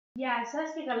Γεια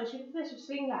σας και καλώς ήρθατε στο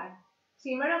String.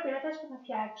 Σήμερα ο πίνακας που θα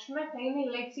φτιάξουμε θα είναι η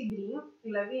λέξη dream,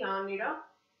 δηλαδή όνειρο,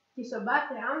 και στο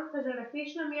background θα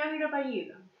ζωγραφίσουμε μια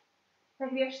ονειροπαγίδα. Θα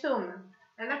χρειαστούμε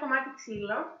ένα κομμάτι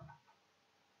ξύλο,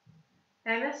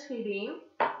 ένα σφυρί,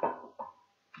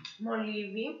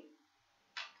 μολύβι,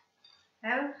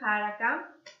 έναν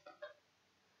χάρακα,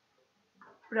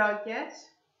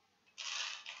 προκες,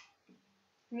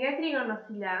 μια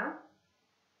τριγωνοφυλλιά,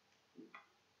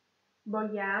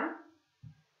 μπογιά,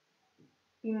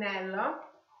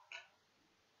 πινέλο,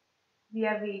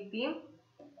 διαβήτη,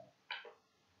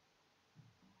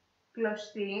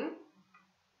 κλωστή,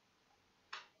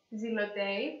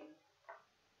 ζυλοτέιπ,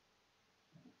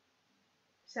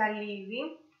 ψαλίδι,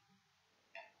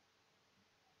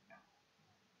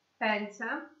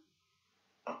 πέντσα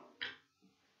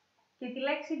και τη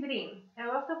λέξη dream.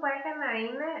 Εγώ αυτό που έκανα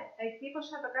είναι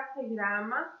εκτύπωσα το κάθε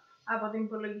γράμμα από τον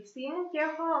υπολογιστή μου και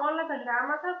έχω όλα τα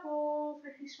γράμματα που θα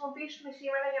χρησιμοποιήσουμε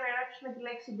σήμερα για να γράψουμε τη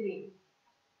λέξη dream.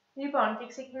 Λοιπόν,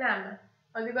 και ξεκινάμε.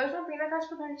 Ο δικός μου πίνακας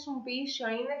που θα χρησιμοποιήσω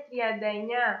είναι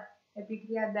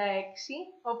 39x36,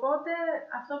 οπότε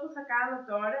αυτό που θα κάνω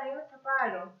τώρα είναι θα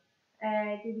πάρω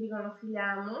την τριγωνοφυλλιά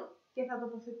μου και θα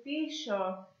τοποθετήσω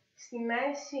στη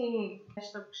μέση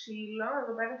στο ξύλο,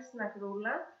 εδώ πέρα στην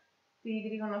ακρούλα, την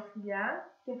τριγωνοφυλλιά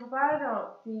και θα πάρω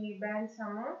την πέντσα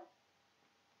μου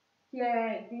και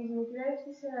τις μικρές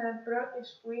τις προκες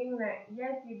που είναι για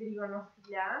την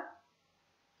τριγωνοφυλλιά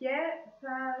και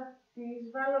θα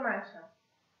τις βάλω μέσα.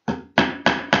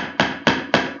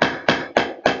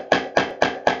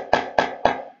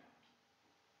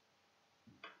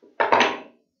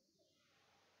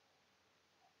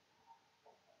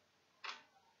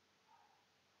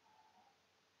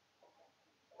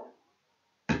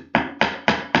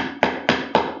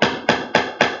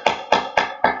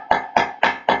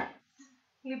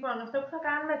 Λοιπόν, αυτό που θα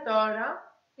κάνουμε τώρα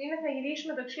είναι θα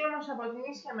γυρίσουμε το ξύλο μας από την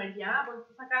ίσια μεριά, από εκεί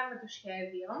που θα κάνουμε το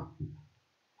σχέδιο.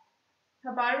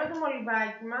 Θα πάρουμε το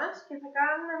μολυβάκι μας και θα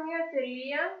κάνουμε μια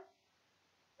τελεία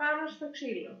πάνω στο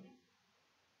ξύλο.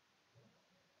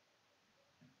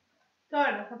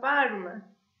 Τώρα θα πάρουμε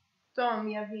το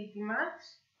διαβήτη μας,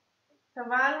 θα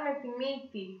βάλουμε τη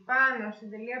μύτη πάνω στην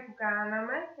τελεία που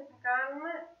κάναμε και θα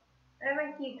κάνουμε ένα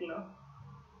κύκλο.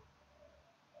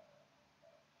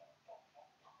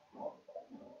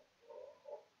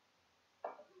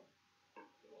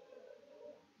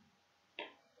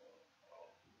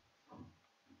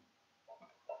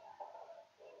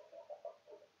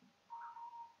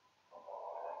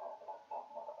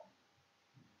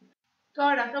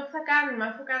 Τώρα αυτό που θα κάνουμε,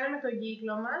 αφού κάναμε τον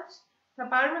κύκλο μας, θα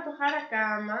πάρουμε το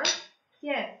χάρακά μας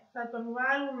και θα τον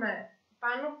βάλουμε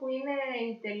πάνω που είναι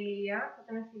η τελεία, θα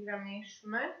τον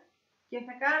ευθυγραμμίσουμε και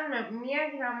θα κάνουμε μία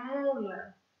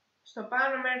γραμμούλα στο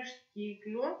πάνω μέρος του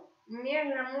κύκλου, μία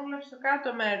γραμμούλα στο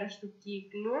κάτω μέρος του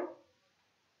κύκλου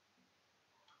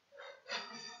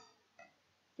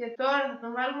και τώρα θα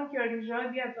τον βάλουμε και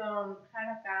οριζόντια τον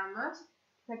χάρακά μας.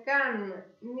 Θα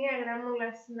κάνουμε μία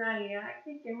γραμμούλα στην άλλη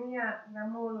άκρη και μία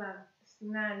γραμμούλα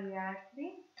στην άλλη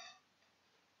άκρη.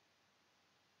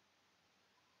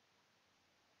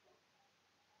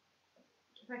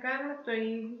 Και θα κάνουμε το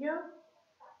ίδιο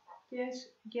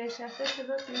και σε αυτές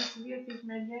εδώ τις δύο τις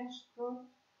μεριές του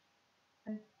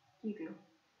κύκλου.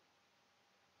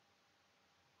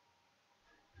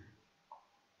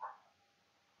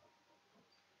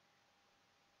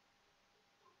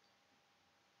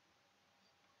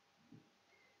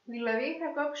 Δηλαδή θα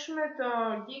κόψουμε το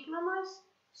κύκλο μας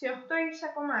σε 8 ίσα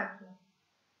κομμάτια.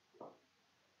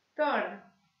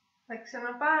 Τώρα θα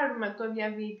ξαναπάρουμε το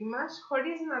διαβήτη μας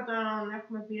χωρίς να τον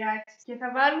έχουμε πειράξει και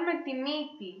θα βάλουμε τη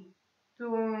μύτη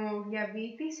του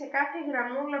διαβήτη σε κάθε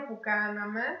γραμμούλα που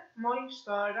κάναμε μόλις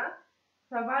τώρα.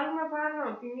 Θα βάλουμε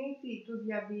πάνω τη μύτη του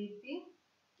διαβήτη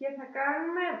και θα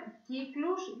κάνουμε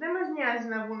κύκλους. Δεν μας νοιάζει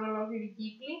να βγουν ολόκληροι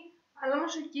κύκλοι, αλλά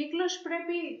όμως ο κύκλος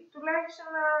πρέπει τουλάχιστον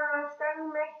να φτάνει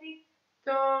μέχρι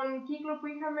τον κύκλο που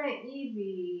είχαμε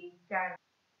ήδη κάνει.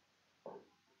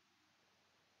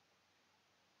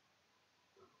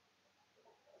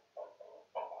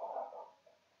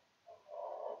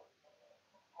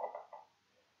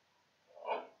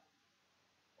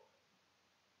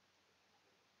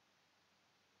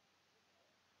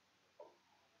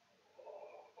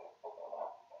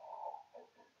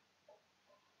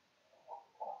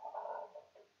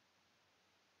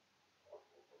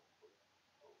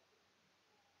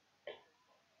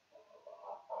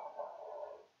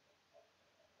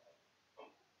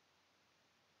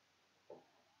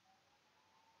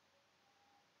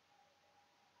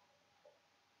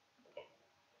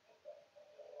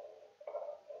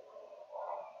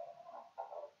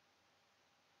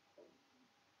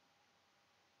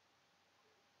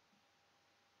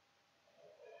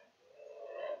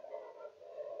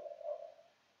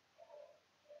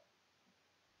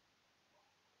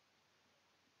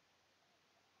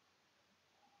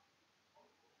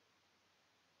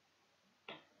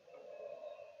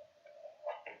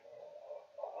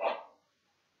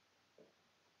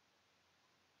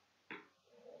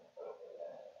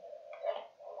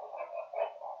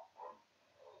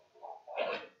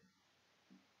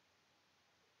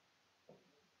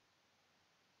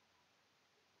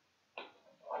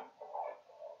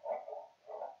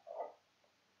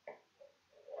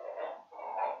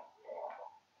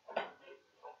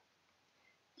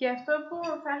 Και αυτό που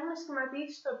θα έχουμε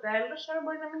σχηματίσει στο τέλος, τώρα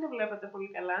μπορεί να μην το βλέπετε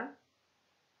πολύ καλά,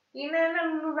 είναι ένα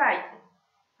λουλουδάκι.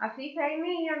 Αυτή θα είναι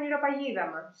η ονειροπαγίδα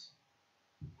μας.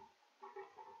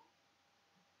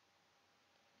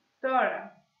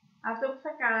 Τώρα, αυτό που θα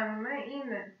κάνουμε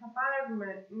είναι, θα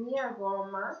πάρουμε μία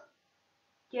γόμα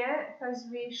και θα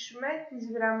σβήσουμε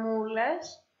τις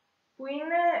γραμμούλες που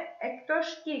είναι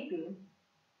εκτός κύκλου.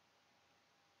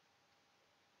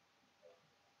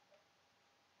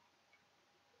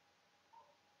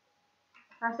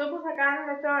 Αυτό που θα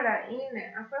κάνουμε τώρα είναι,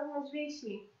 αφού έχουμε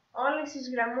σβήσει όλες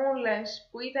τις γραμμούλες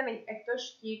που ήταν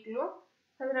εκτός κύκλου,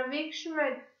 θα τραβήξουμε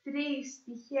 3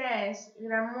 τυχαίες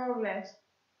γραμμούλες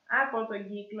από τον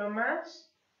κύκλο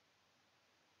μας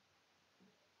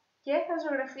και θα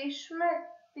ζωγραφίσουμε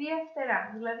 3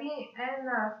 φτερά, δηλαδή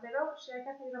ένα φτερό σε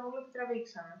κάθε γραμμούλα που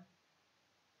τραβήξαμε.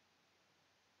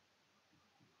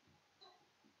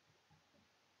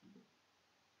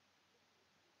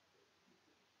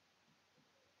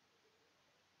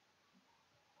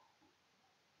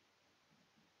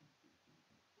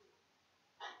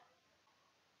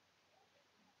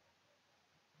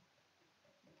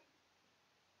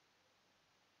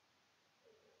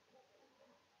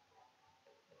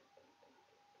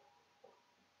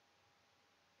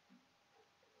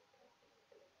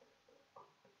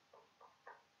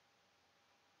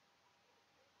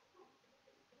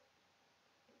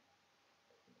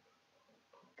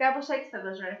 Κάπως έτσι θα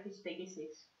το ζωγραφίσετε κι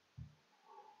εσείς.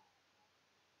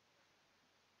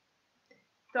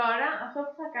 Τώρα αυτό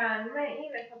που θα κάνουμε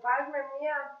είναι θα πάρουμε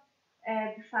μία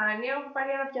επιφάνεια όπου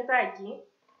πάρει ένα πιατάκι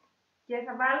και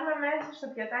θα βάλουμε μέσα στο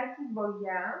πιατάκι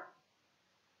μπογιά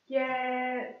και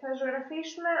θα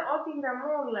ζωγραφίσουμε ό,τι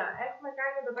γραμμούλα έχουμε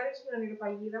κάνει εδώ πέρα στην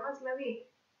ονειροπαγίδα μας, δηλαδή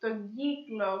τον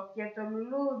κύκλο και το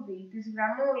λουλούδι, τις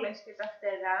γραμμούλες και τα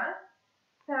φτερά,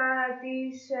 θα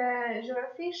τις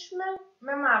ζωγραφίσουμε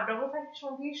με μαύρο. Εγώ θα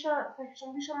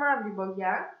χρησιμοποιήσω μαύρη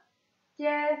μπογιά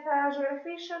και θα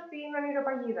ζωγραφίσω την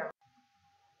ονειροπαγίδα.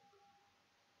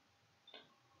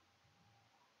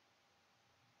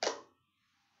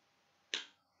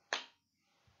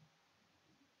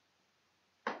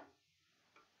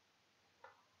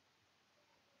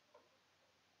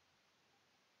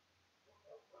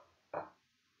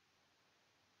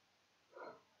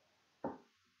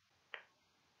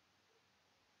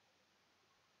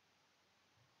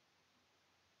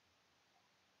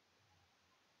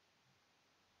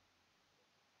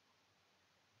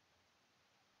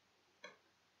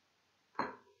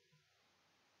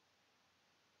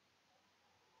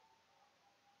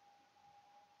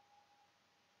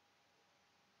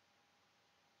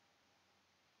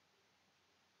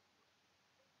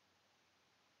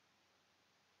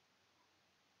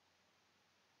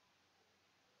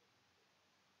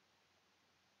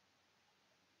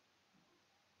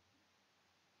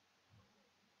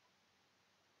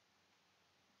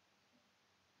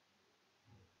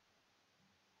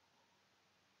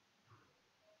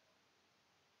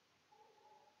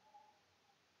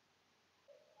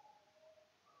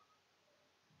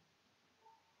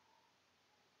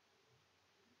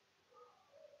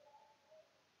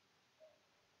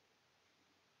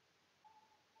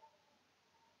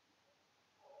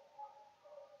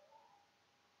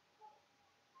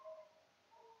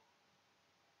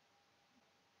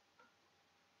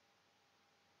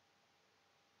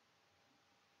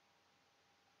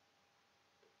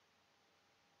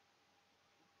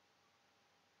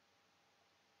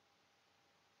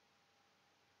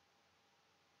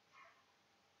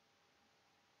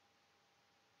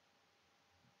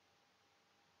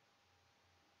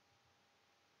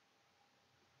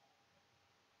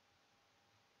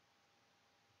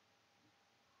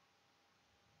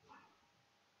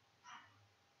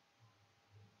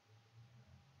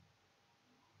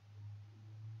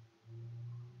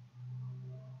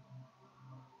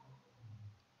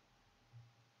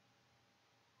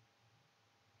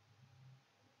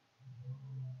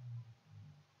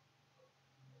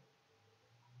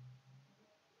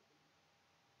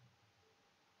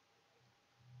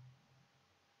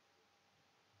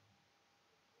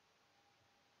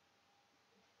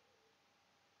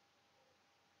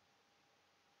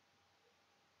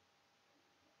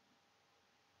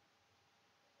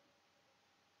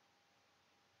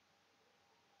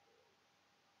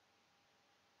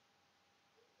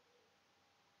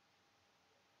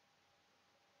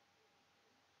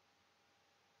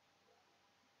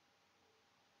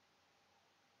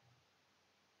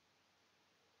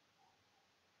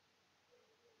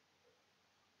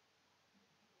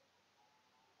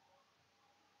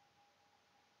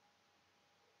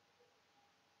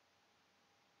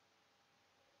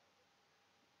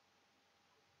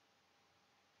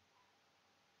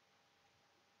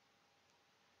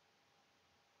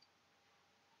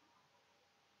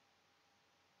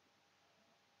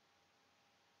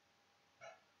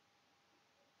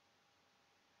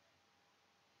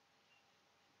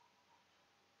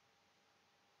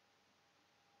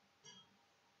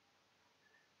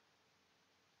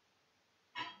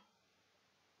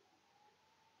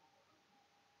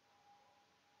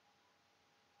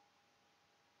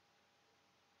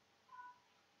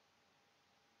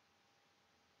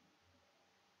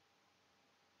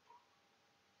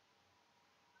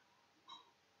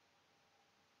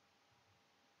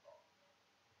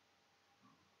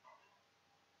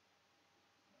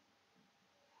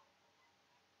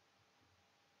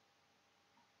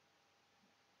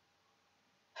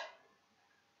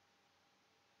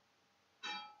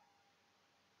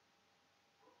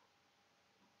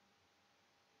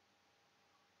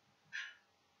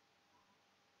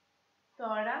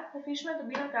 Τώρα θα αφήσουμε τον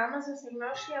πίνακά μας να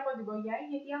στεγνώσει από την πογιά,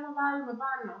 γιατί άμα βάλουμε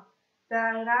πάνω τα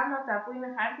γράμματα που είναι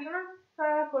χάρτινα, θα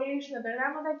κολλήσουν τα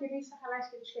γράμματα και επίσης θα χαλάσει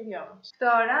και το σχέδιό μας.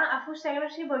 Τώρα, αφού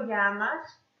στέγνωσε η πογιά μας,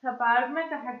 θα πάρουμε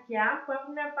τα χαρτιά που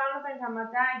έχουν πάνω τα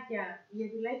γραμματάκια για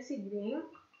τη λέξη dream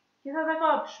και θα τα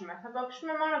κόψουμε. Θα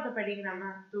κόψουμε μόνο το περίγραμμα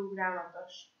του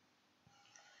γράμματος.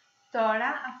 Τώρα,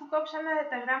 αφού κόψαμε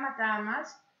τα γράμματά μας,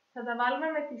 θα τα βάλουμε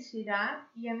με τη σειρά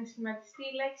για να σχηματιστεί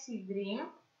η λέξη dream.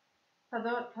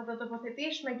 Θα το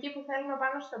τοποθετήσουμε εκεί που θέλουμε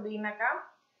πάνω στον πίνακα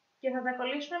και θα τα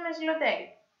κολλήσουμε με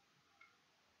ζηλοτέιπ.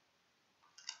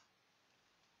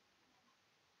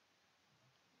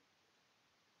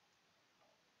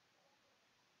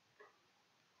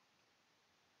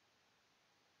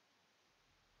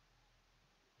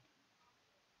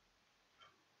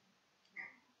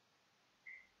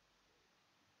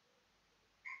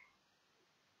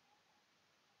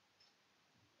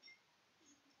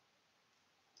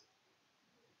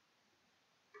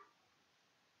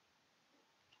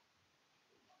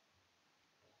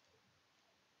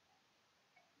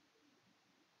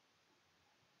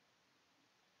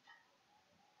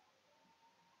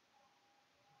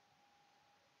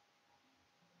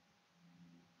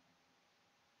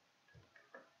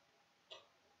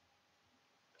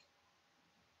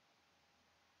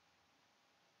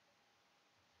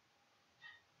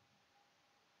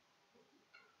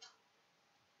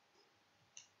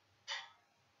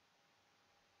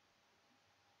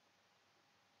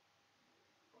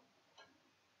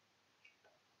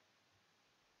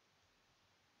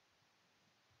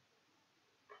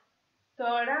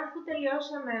 Τώρα, αφού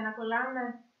τελειώσαμε να κολλάμε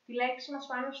τη λέξη μας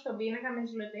πάνω στον πίνακα με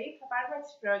ζηλοτέιπ, θα πάρουμε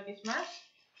τις προκες μας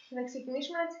και θα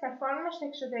ξεκινήσουμε να τις καρφώνουμε στο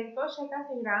εξωτερικό σε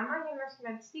κάθε γράμμα για να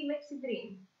σχηματιστεί η λέξη dream.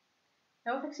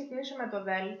 Εγώ θα ξεκινήσω με το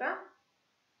δέλτα.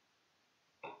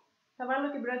 Θα βάλω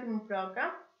την πρώτη μου πρόκα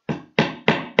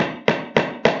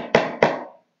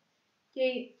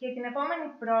και την επόμενη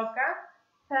πρόκα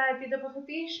θα την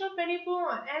τοποθετήσω περίπου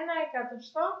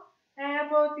 1/100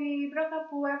 από την πρόκα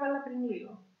που έβαλα πριν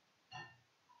λίγο.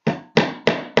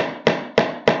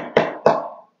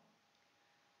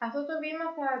 Αυτό το βήμα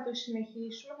θα το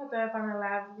συνεχίσουμε, θα το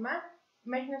επαναλάβουμε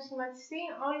μέχρι να σχηματιστεί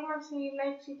όλη μας η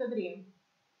λέξη το dream.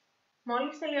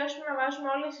 Μόλις τελειώσουμε να βάζουμε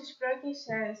όλες τις πρόκες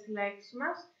στη λέξη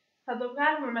μας, θα το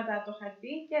βγάλουμε μετά το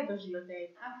χαρτί και το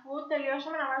ζηλοτέιπ. Αφού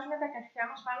τελειώσαμε να βάζουμε τα καρφιά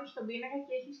μας πάνω στον πίνακα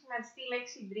και έχει σχηματιστεί η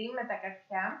λέξη dream με τα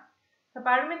καρφιά, θα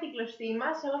πάρουμε την κλωστή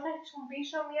μας. Εγώ θα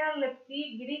χρησιμοποιήσω μια λεπτή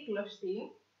γκρι κλωστή.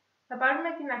 Θα πάρουμε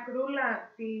την ακρούλα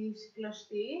της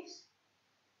κλωστής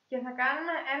και θα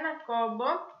κάνουμε ένα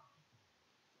κόμπο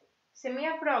σε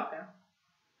μία πρόκα.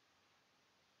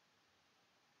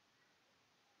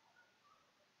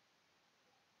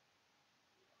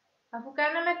 Αφού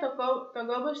κάναμε τον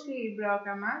κόμπο στην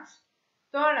πρόκα μας,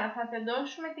 τώρα θα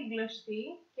τεντώσουμε την κλωστή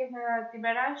και θα την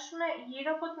περάσουμε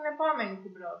γύρω από την επόμενη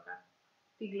την πρόκα,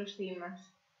 την κλωστή μας.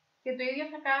 Και το ίδιο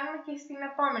θα κάνουμε και στην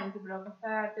επόμενη την πρόκα.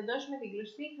 Θα τεντώσουμε την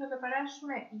κλωστή και θα το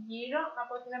περάσουμε γύρω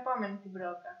από την επόμενη την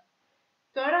πρόκα.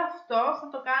 Τώρα αυτό θα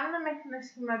το κάνουμε μέχρι να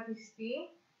σχηματιστεί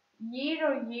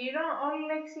γύρω-γύρω όλη η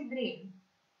λέξη dream.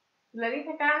 Δηλαδή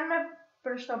θα κάνουμε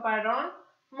προς το παρόν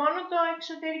μόνο το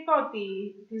εξωτερικό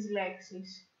της λέξης.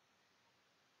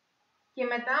 Και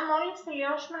μετά μόλις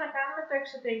τελειώσουμε να κάνουμε το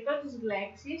εξωτερικό της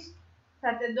λέξης,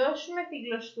 θα τεντώσουμε την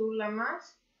κλωστούλα μας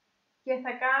και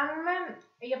θα κάνουμε,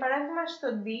 για παράδειγμα στο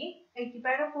D, εκεί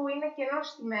πέρα που είναι κενό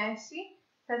στη μέση,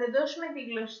 θα τεντώσουμε την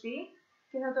κλωστή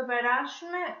και θα το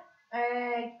περάσουμε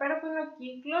εκεί πέρα που είναι ο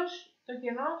κύκλος, το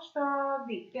κενό στο D.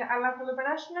 Αλλά θα το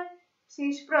περάσουμε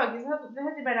στις πρόκες, δεν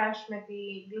θα την περάσουμε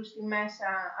την κλωστή μέσα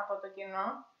από το κενό,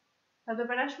 θα το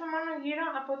περάσουμε μόνο γύρω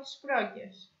από τις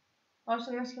πρόκες, ώστε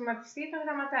να σχηματιστεί το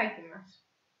γραμματάκι μας.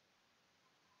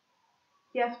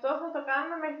 Και αυτό θα το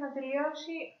κάνουμε μέχρι να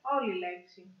τελειώσει όλη η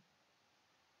λέξη.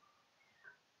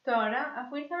 Τώρα,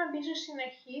 αφού ήρθαμε πίσω στην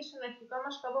αρχή, στον αρχικό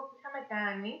μας κόμπο που είχαμε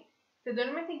κάνει,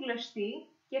 τεντώνουμε την κλωστή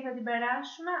και θα την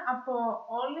περάσουμε από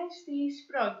όλες τις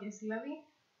πρόκες. Δηλαδή,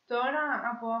 τώρα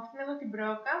από αυτήν εδώ την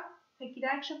πρόκα, θα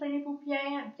κοιτάξω περίπου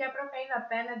ποια πρόκα είναι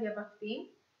απέναντι από αυτή,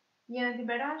 για να την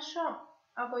περάσω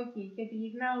από εκεί και τη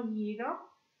γυρνάω γύρω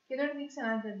και τώρα την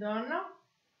ξανατεντώνω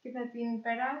και θα την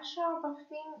περάσω από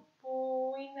αυτήν που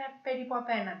είναι περίπου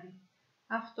απέναντι.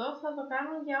 Αυτό θα το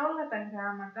κάνουμε για όλα τα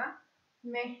γράμματα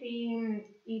μέχρι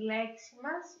η λέξη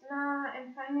μας να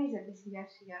εμφανίζεται σιγά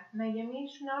σιγά, να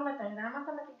γεμίσουν όλα τα γράμματα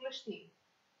με την κλωστή.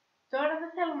 Τώρα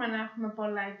δεν θέλουμε να έχουμε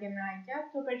πολλά κενάκια,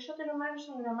 το περισσότερο μέρος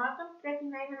των γραμμάτων πρέπει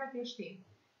να είναι με κλωστή.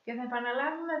 Και θα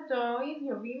επαναλάβουμε το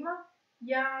ίδιο βήμα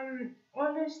για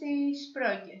όλες τις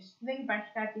πρόκες. Δεν υπάρχει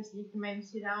κάποια συγκεκριμένη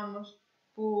σειρά όμως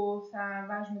που θα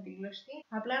βάζουμε την κλωστή.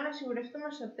 Απλά να σιγουρευτούμε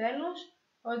στο τέλος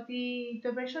ότι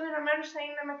το περισσότερο μέρος θα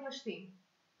είναι με κλωστή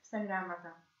στα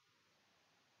γράμματα.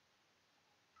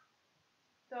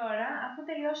 Τώρα, αφού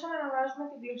τελειώσαμε να βάζουμε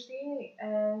την κλωστή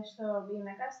στο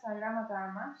πίνακα, στα γράμματά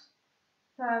μας,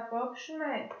 θα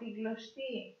κόψουμε την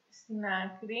κλωστή στην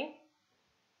άκρη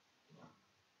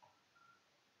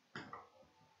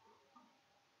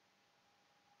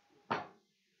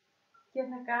και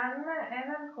θα κάνουμε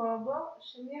έναν κόμπο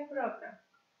σε μία πρόκα.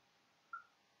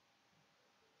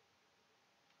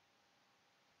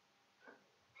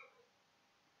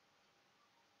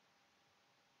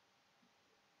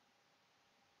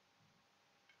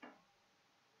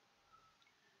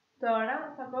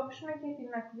 Τώρα θα κόψουμε και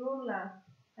την ακρούλα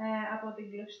από την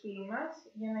κλωστή μας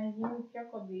για να γίνει πιο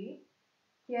κοντή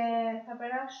και θα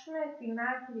περάσουμε την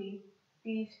άκρη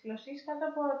της κλωστής κάτω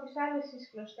από τις άλλες τις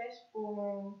κλωστές που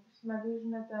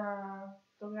σχηματίζουν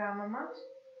το γράμμα μας,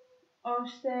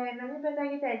 ώστε να μην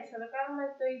πετάγεται έτσι. Θα το κάνουμε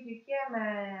το ίδιο και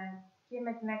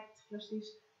με την άκρη της κλωστής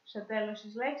στο τέλος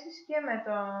της λέξης και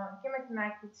με την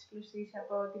άκρη της κλωστής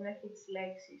από την αρχή της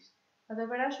λέξης. Θα το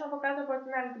περάσουμε από κάτω από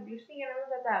την άλλη την κλωστή για να μην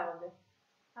πετάγονται.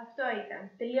 Αυτό ήταν.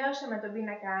 Τελειώσαμε τον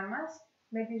πίνακά μας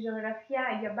με τη ζωγραφιά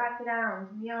για background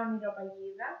μια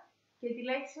ονειροπαγίδα και τη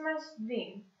λέξη μας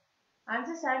διν. Αν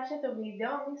σας άρεσε το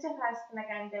βίντεο, μην ξεχάσετε να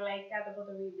κάνετε like κάτω από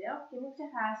το βίντεο και μην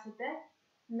ξεχάσετε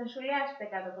να σχολιάσετε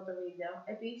κάτω από το βίντεο.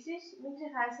 Επίσης, μην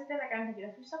ξεχάσετε να κάνετε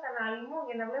εγγραφή στο κανάλι μου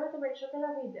για να βλέπετε περισσότερα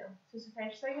βίντεο. Σας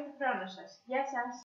ευχαριστώ για τον χρόνο σας. Γεια σας!